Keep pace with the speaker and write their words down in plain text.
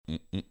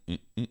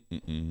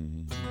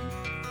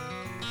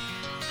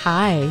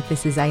Hi,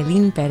 this is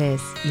Eileen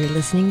Perez. You're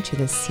listening to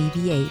the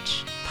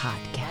CBH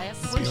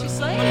podcast.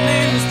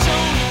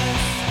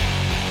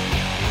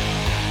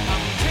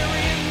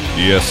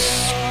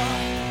 Yes.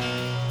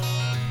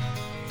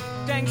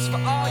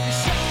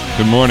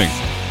 Good morning.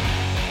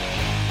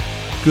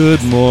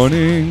 Good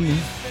morning.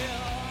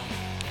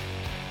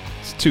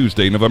 It's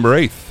Tuesday, November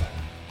 8th.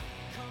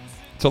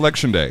 It's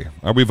election day.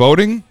 Are we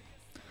voting?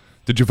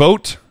 Did you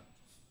vote?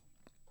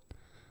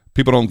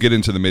 People don't get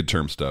into the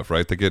midterm stuff,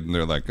 right? They get in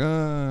there like,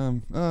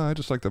 I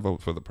just like to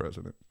vote for the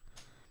president.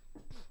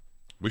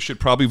 We should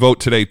probably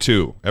vote today,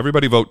 too.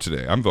 Everybody vote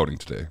today. I'm voting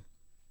today.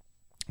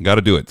 Got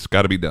to do it. It's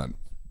got to be done.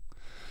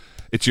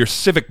 It's your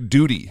civic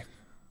duty.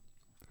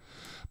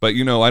 But,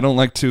 you know, I don't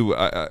like to,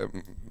 I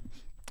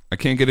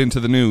can't get into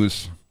the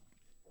news.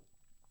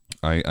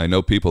 I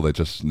know people that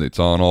just, it's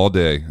on all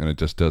day, and it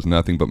just does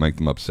nothing but make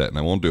them upset, and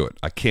I won't do it.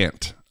 I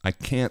can't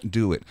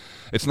do it.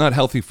 It's not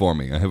healthy for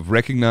me. I have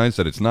recognized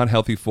that it's not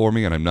healthy for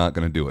me, and I'm not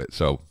going to do it.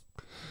 So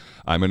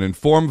I'm an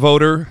informed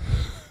voter.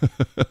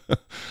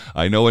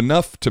 I know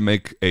enough to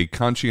make a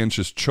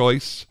conscientious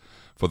choice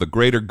for the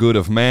greater good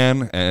of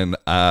man, and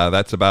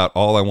that's about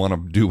all I want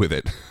to do with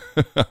it.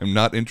 I'm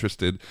not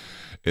interested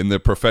in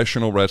the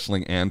professional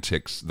wrestling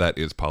antics that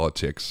is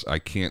politics. I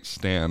can't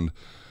stand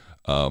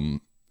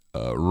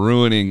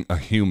ruining a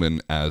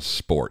human as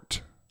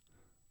sport,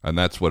 and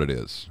that's what it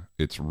is.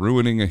 It's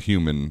ruining a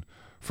human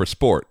for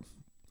sport,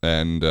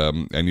 and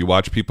you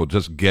watch people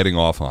just getting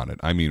off on it.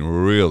 I mean,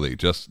 really,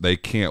 just they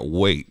can't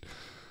wait.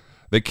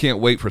 They can't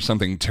wait for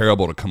something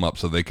terrible to come up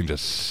so they can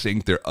just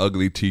sink their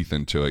ugly teeth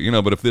into it. You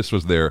know, but if this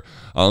was their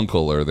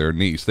uncle or their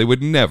niece, they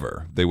would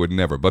never.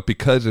 But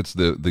because it's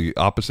the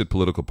opposite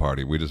political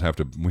party, we have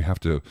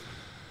to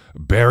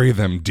bury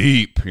them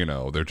deep. You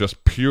know, they're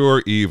just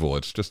pure evil.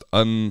 It's just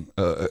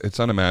it's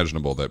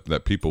unimaginable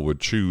that people would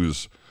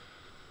choose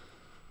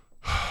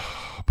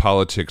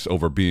politics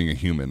over being a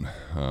human.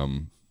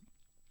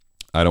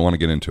 I don't want to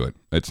get into it.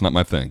 It's not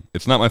my thing.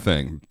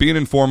 Be an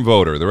informed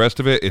voter. The rest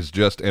of it is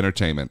just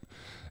entertainment.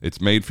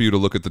 It's made for you to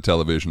look at the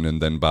television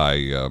and then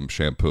buy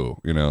shampoo.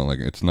 You know, like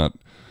it's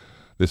not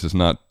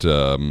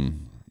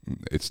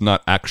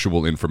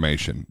actual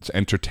information. It's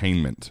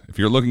entertainment. If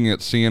you're looking at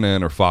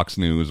CNN or Fox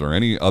News or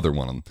any other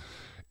one,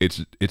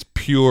 it's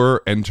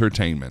pure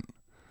entertainment.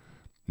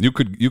 You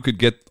could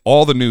get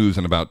all the news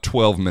in about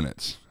 12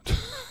 minutes.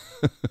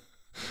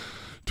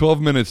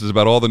 12 minutes is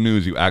about all the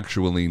news you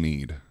actually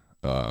need.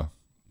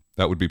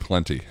 That would be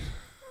plenty.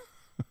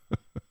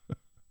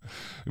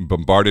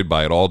 Bombarded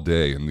by it all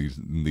day, and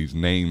these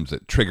names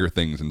that trigger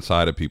things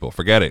inside of people.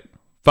 Forget it.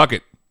 Fuck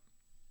it.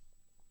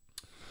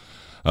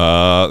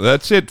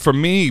 That's it for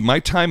me. My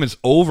time is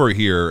over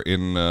here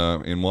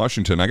in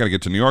Washington. I got to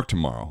get to New York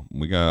tomorrow.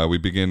 We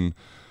begin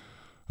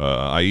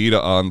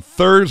AIDA on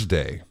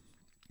Thursday.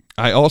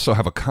 I also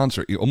have a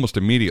concert almost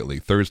immediately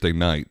Thursday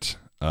night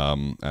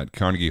at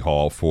Carnegie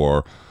Hall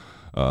for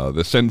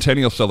the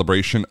centennial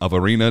celebration of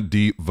Arena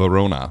di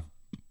Verona.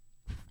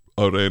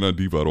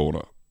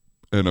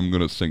 And I'm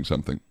going to sing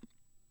something.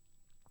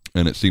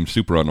 And it seems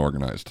super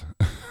unorganized.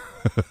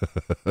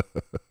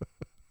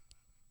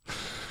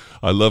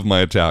 I love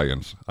my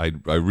Italians. I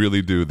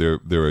really do.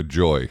 They're a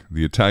joy.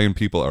 The Italian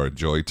people are a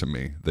joy to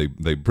me.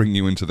 They bring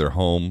you into their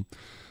home.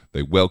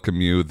 They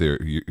welcome you.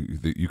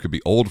 You could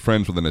be old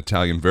friends with an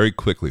Italian very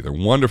quickly. They're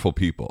wonderful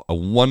people.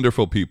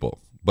 Wonderful people.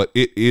 But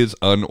it is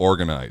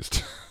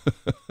unorganized.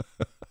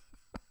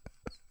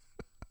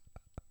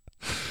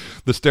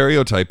 The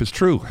stereotype is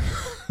true.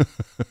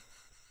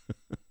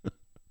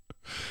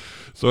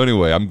 So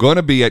anyway, I'm going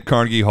to be at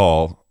Carnegie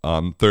Hall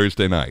on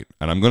Thursday night,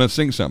 and I'm going to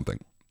sing something.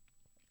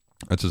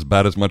 That's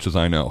about as much as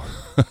I know.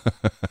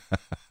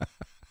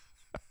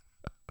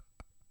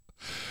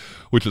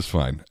 Which is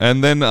fine.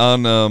 And then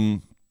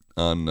on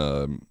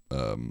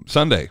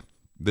Sunday,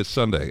 this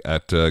Sunday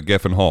at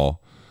Geffen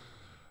Hall,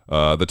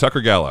 the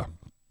Tucker Gala.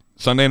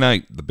 Sunday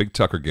night, the big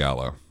Tucker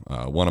Gala.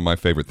 One of my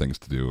favorite things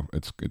to do.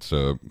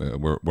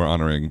 We're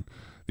honoring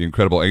the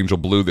incredible Angel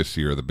Blue this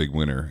year, the big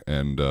winner,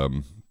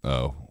 and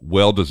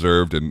well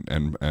deserved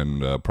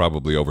and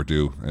probably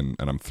overdue. And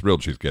I'm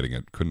thrilled she's getting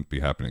it. Couldn't be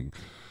happening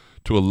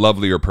to a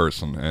lovelier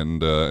person.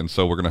 And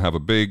so we're gonna have a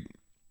big.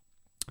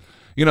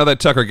 You know,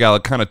 that Tucker Gala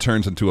kind of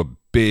turns into a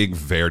big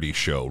Verdi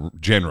show.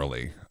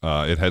 Generally,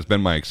 it has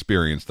been my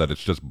experience that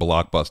it's just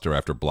blockbuster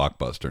after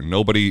blockbuster.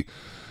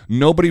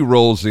 Nobody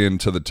rolls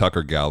into the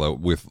Tucker Gala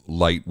with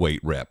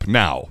lightweight rep.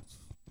 Now,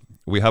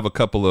 we have a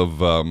couple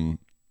of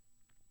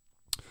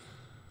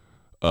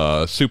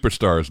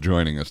superstars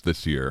joining us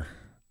this year,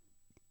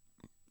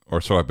 or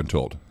so I've been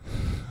told.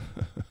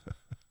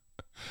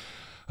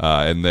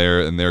 And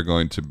they're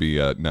going to be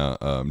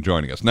now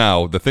joining us.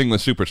 Now, the thing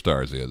with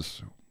superstars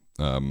is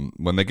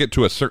when they get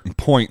to a certain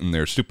point in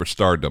their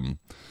superstardom,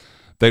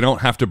 they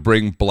don't have to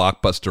bring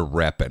blockbuster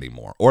rep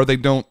anymore, or they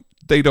don't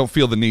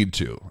feel the need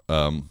to.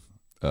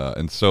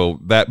 And so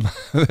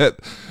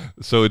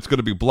so it's going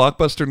to be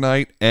blockbuster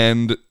night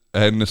and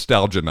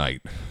nostalgia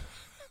night.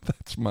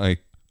 That's my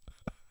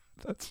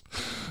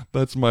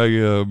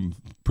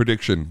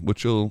prediction,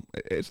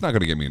 it's not going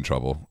to get me in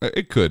trouble.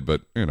 It could,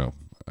 but I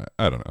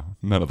don't know.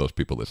 None of those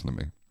people listen to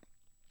me.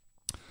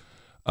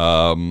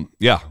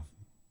 Yeah,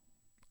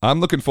 I'm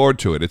looking forward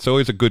to it. It's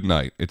always a good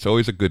night.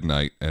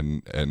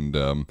 And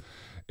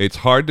it's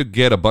hard to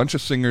get a bunch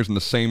of singers in the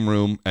same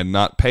room and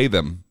not pay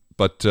them,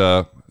 but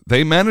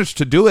they managed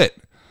to do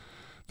it.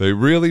 They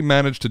really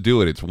managed to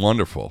do it. It's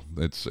wonderful.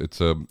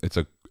 It's a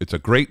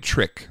great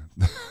trick.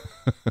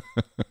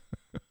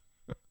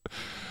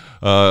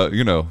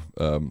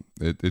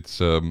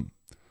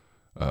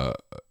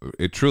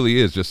 It truly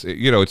is just,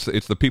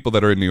 it's the people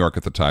that are in New York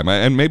at the time,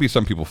 and maybe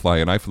some people fly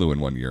in. I flew in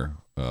one year,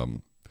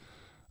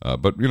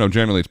 but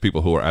generally it's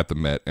people who are at the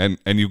Met, and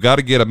you got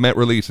to get a Met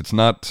release. This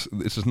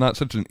is not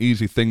such an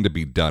easy thing to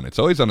be done. It's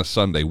always on a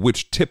Sunday,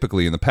 which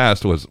typically in the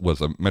past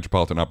was a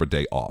Metropolitan Opera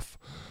day off.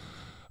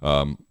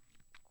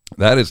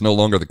 That is no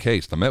longer the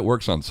case. The Met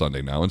works on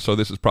Sunday now, and so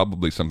this is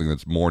probably something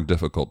that's more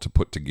difficult to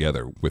put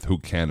together with who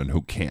can and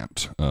who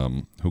can't,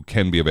 who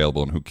can be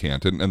available and who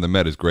can't. And the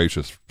Met is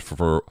gracious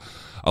for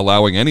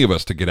allowing any of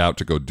us to get out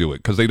to go do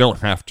it, because they don't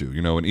have to.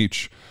 In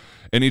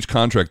each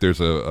contract,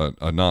 there's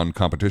a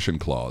non-competition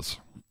clause.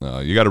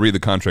 You got to read the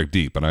contract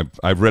deep, and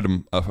I've read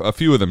them, a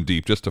few of them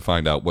deep, just to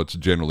find out what's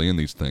generally in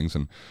these things.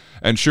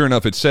 And sure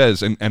enough, it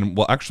says, and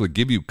will actually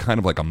give you kind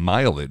of like a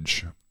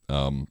mileage.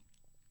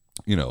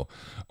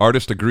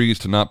 Artist agrees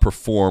to not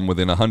perform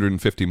within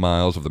 150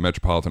 miles of the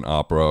Metropolitan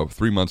Opera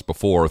 3 months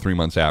before or 3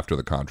 months after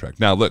the contract.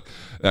 Now, look,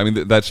 I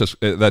mean, that's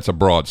a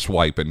broad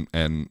swipe, and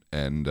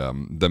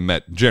the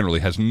Met generally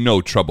has no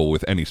trouble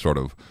with any sort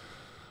of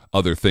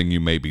other thing you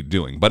may be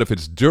doing. But if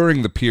it's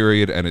during the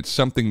period and it's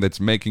something that's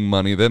making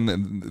money,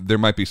 then there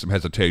might be some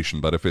hesitation.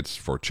 But if it's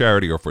for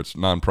charity or if it's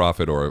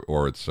nonprofit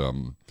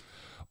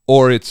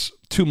or it's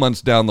 2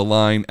 months down the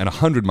line and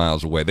 100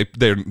 miles away,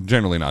 they're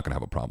generally not going to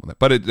have a problem with it.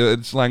 But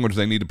it's language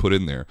they need to put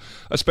in there,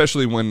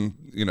 especially when,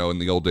 in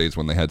the old days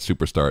when they had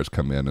superstars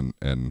come in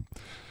and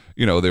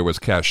there was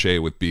cachet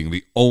with being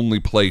the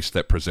only place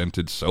that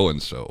presented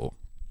so-and-so.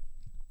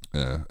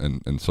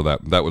 And so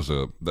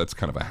that's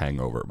kind of a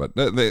hangover. But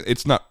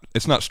it's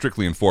not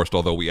strictly enforced,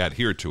 although we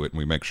adhere to it and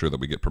we make sure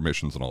that we get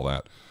permissions and all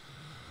that.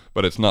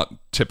 But it's not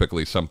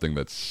typically something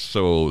that's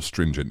so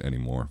stringent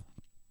anymore.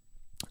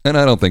 And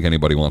I don't think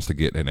anybody wants to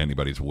get in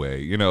anybody's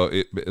way.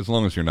 As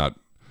long as you're not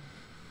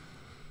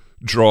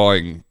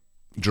drawing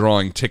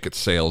ticket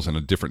sales in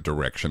a different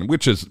direction,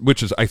 which is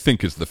I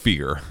think is the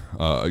fear.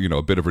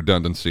 A bit of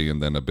redundancy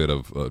and then a bit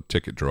of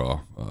ticket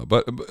draw.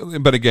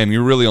 But again,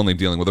 you're really only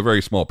dealing with a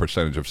very small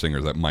percentage of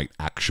singers that might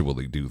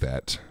actually do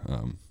that.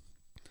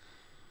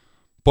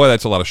 Boy,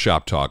 that's a lot of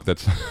shop talk.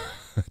 That's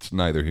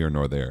neither here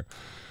nor there.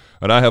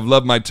 But I have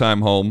loved my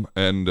time home,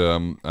 and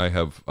I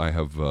have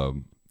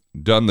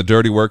done the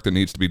dirty work that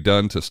needs to be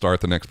done to start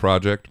the next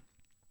project.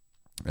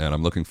 And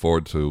I'm looking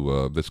forward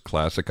to this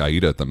classic,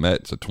 Aida at the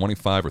Met. It's a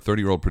 25 or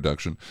 30-year-old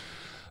production.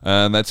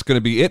 And that's going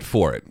to be it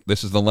for it.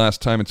 This is the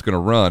last time it's going to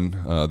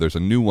run. There's a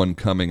new one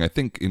coming, I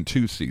think, in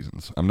 2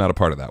 seasons. I'm not a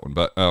part of that one,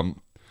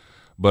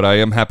 but I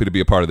am happy to be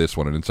a part of this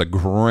one. And it's a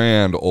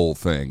grand old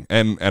thing.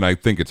 And I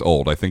think it's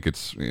old. I think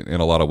it's, in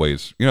a lot of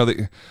ways,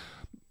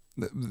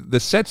 the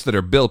sets that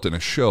are built in a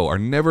show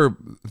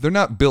they're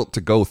not built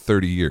to go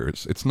 30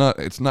 years. It's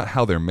not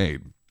how they're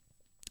made.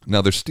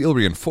 Now, they're steel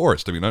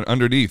reinforced. I mean,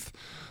 underneath,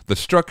 the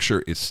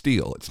structure is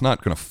steel. It's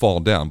not going to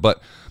fall down.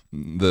 But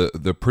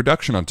the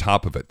production on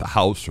top of it, the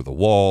house or the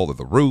wall or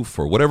the roof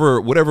or whatever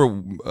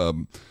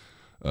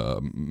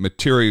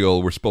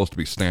material we're supposed to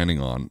be standing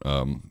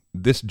on,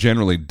 this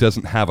generally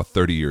doesn't have a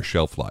 30-year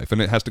shelf life, and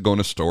it has to go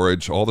into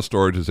storage. All the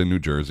storage is in New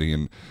Jersey,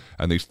 and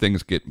these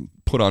things get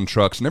put on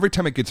trucks, and every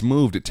time it gets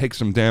moved, it takes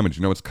some damage.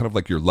 It's kind of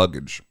like your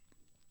luggage.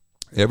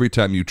 Every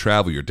time you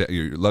travel, your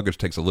luggage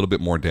takes a little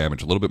bit more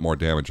damage,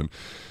 and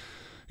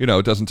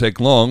it doesn't take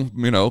long,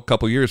 a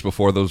couple years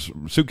before those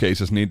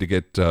suitcases need to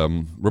get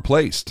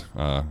replaced.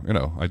 I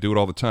do it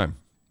all the time.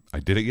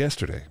 I did it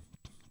yesterday.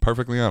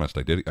 Perfectly honest,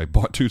 I did it. I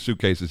bought 2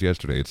 suitcases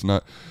yesterday.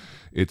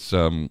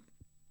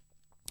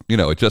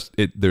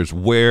 There's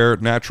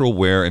natural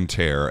wear and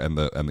tear, and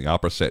the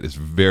opera set is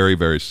very,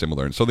 very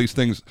similar. And so these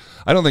things,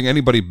 I don't think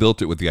anybody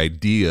built it with the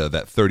idea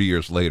that 30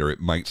 years later it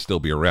might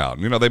still be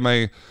around.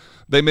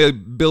 They may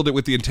build it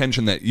with the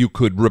intention that you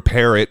could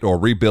repair it or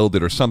rebuild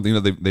it or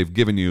something. They've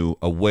given you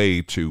a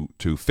way to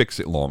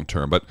fix it long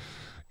term, but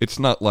it's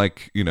not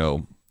like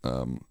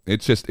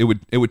it's just it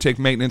would take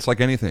maintenance like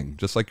anything,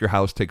 just like your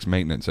house takes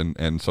maintenance,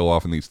 and so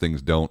often these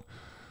things don't.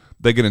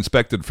 They get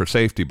inspected for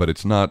safety, but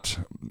it's not,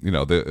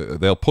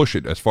 they'll push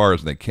it as far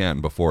as they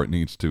can before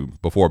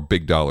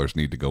big dollars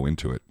need to go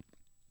into it.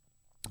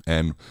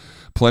 And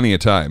plenty of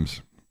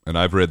times, and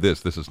I've read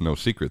this is no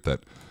secret,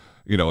 that,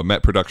 a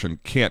Met production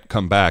can't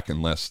come back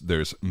unless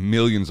there's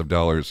millions of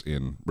dollars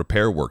in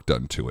repair work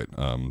done to it.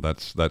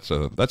 That's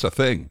a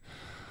thing.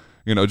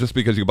 Just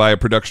because you buy a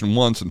production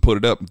once and put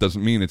it up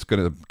doesn't mean it's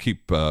going to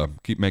keep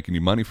making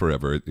you money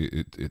forever.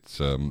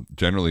 It's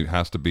generally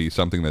has to be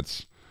something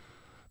that's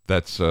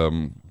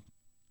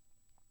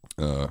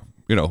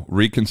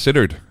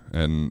reconsidered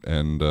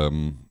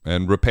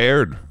and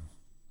repaired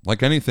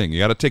Like anything, you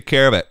got to take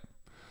care of it.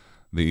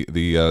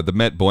 The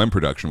Met Bohem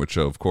production, which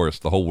of course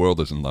the whole world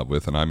is in love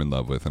with, and I'm in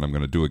love with, and I'm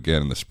going to do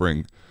again in the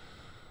spring.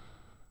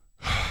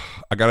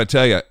 I got to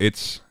tell you,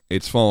 it's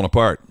falling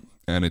apart,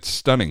 and it's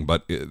stunning.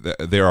 But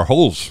there are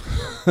holes.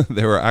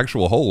 There are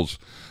actual holes.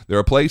 There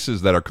are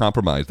places that are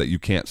compromised that you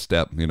can't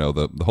step. You know,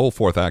 the whole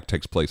fourth act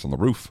takes place on the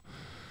roof,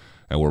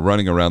 and we're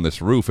running around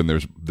this roof, and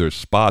there's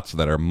spots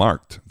that are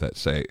marked that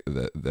say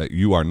that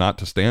you are not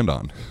to stand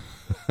on.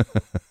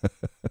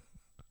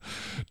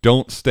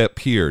 Don't step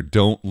here.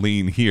 Don't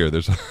lean here.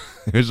 There's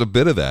a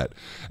bit of that,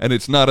 and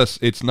it's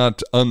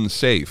not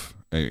unsafe.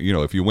 You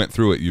know, if you went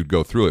through it, you'd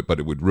go through it, but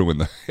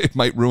it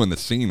might ruin the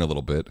scene a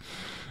little bit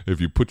if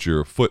you put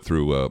your foot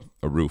through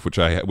a roof, which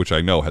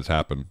I know has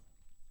happened.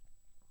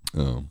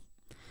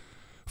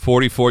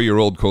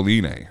 44-year-old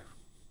Colline.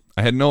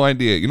 I had no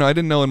idea. You know, I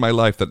didn't know in my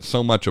life that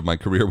so much of my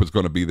career was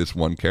going to be this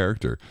one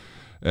character.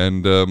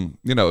 And,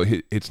 you know,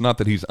 it's not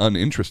that he's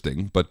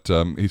uninteresting, but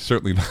he's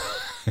certainly not,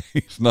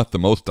 he's not the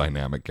most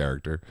dynamic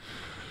character.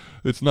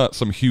 It's not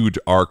some huge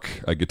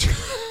arc I get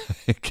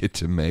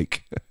to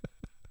make.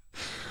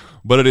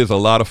 But it is a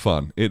lot of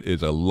fun. It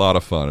is a lot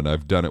of fun, and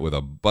I've done it with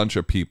a bunch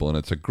of people, and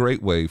it's a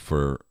great way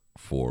for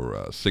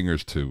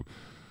singers to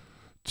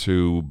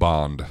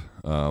bond.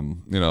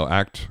 You know,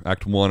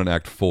 act 1 and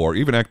act 4,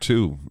 even act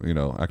 2. You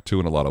know, act 2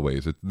 in a lot of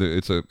ways.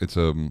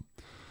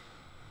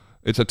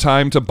 It's a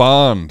time to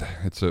bond.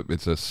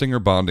 It's a singer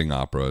bonding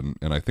opera,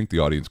 and I think the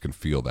audience can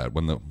feel that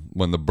when the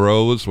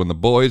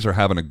boys are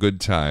having a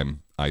good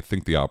time. I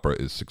think the opera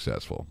is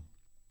successful.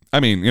 I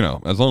mean, you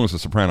know, as long as the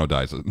soprano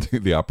dies,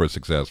 the opera is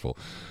successful.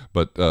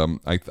 But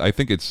I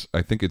think it's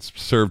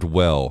served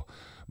well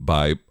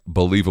by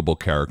believable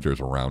characters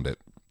around it.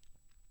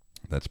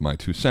 That's my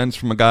 2 cents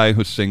from a guy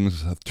who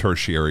sings a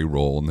tertiary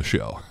role in the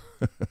show.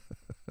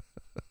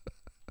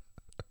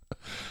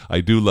 I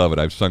do love it.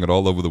 I've sung it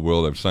all over the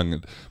world. I've sung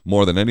it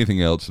more than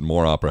anything else in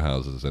more opera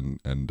houses, and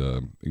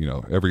you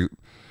know,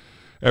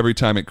 every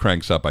time it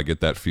cranks up, I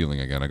get that feeling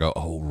again. I go,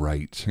 oh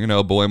right, you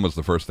know, Bohem was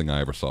the first thing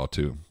I ever saw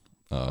too,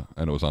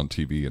 and it was on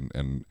TV,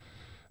 and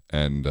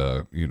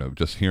you know,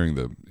 just hearing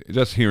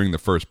the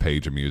first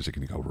page of music,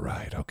 and you go,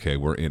 right, okay,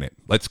 we're in it.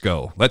 Let's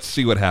go. Let's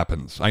see what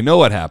happens. I know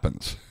what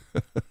happens.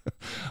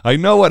 I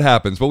know what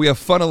happens, but we have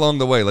fun along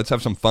the way. Let's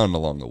have some fun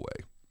along the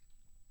way.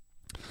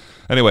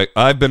 Anyway,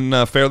 I've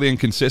been fairly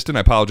inconsistent.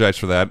 I apologize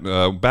for that.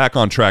 Back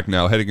on track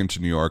now, heading into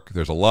New York.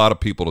 There's a lot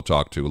of people to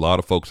talk to, a lot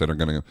of folks that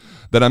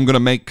I'm gonna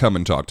make come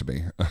and talk to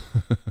me.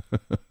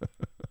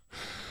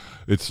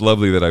 It's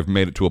lovely that I've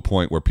made it to a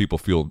point where people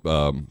feel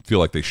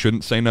like they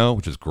shouldn't say no,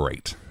 which is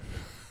great.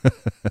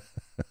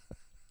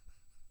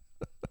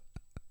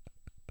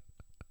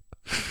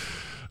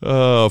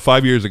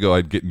 5 years ago,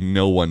 I'd get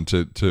no one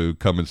to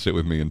come and sit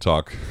with me and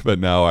talk, but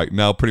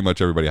now pretty much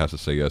everybody has to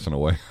say yes in a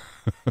way.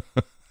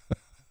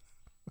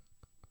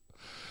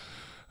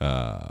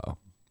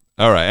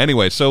 All right.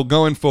 Anyway, so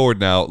going forward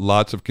now,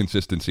 lots of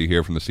consistency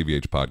here from the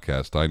CVH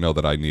podcast. I know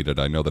that I need it.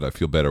 I know that I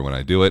feel better when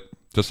I do it.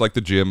 Just like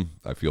the gym,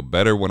 I feel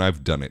better when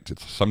I've done it.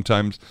 It's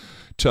sometimes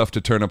tough to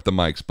turn up the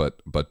mics,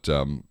 but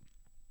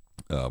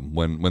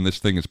when this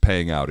thing is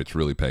paying out, it's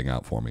really paying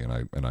out for me,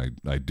 and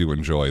I do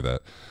enjoy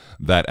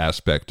that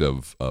aspect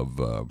of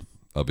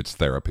its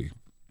therapy.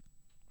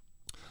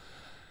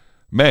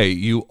 May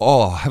you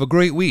all have a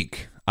great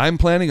week. I'm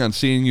planning on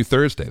seeing you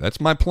Thursday. That's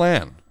my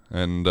plan.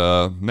 And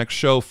next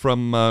show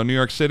from New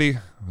York City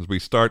as we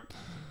start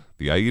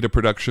the Aida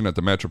production at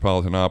the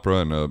Metropolitan Opera,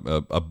 and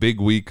a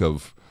big week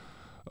of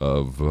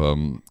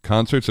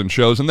concerts and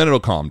shows, and then it'll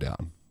calm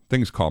down.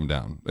 Things calm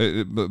down.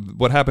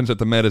 What happens at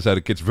the Met is that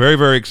it gets very,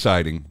 very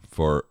exciting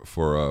for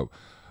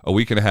a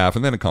week and a half,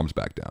 and then it calms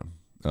back down.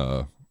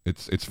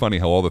 It's funny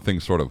how all the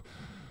things sort of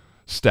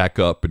stack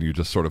up, and you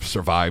just sort of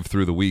survive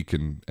through the week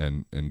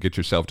and get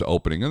yourself to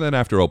opening, and then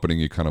after opening,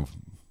 you kind of,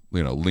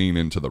 you know, lean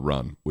into the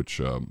run, which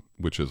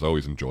is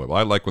always enjoyable.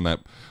 I like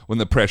when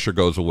the pressure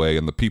goes away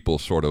and the people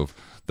sort of,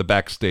 the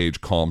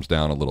backstage calms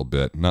down a little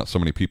bit. Not so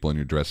many people in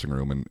your dressing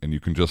room, and you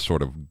can just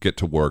sort of get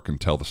to work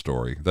and tell the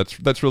story.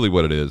 That's really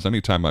what it is.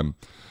 Anytime I'm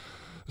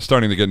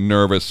starting to get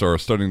nervous or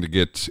starting to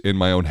get in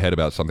my own head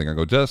about something, I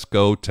go, just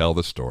go tell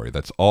the story.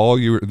 That's all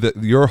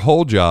your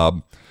whole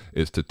job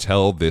is to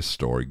tell this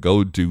story.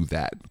 Go do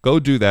that. Go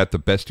do that the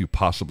best you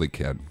possibly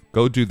can.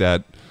 Go do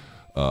that.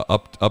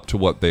 Up to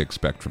what they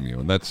expect from you,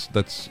 and that's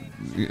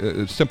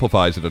it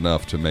simplifies it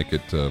enough to make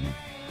it a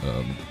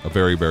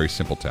very, very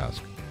simple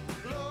task.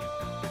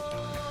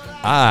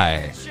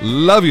 I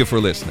love you for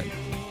listening.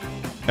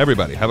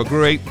 Everybody, have a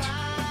great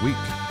week,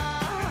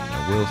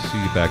 and we'll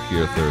see you back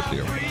here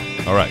Thursday.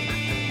 All right,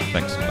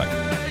 thanks. Bye.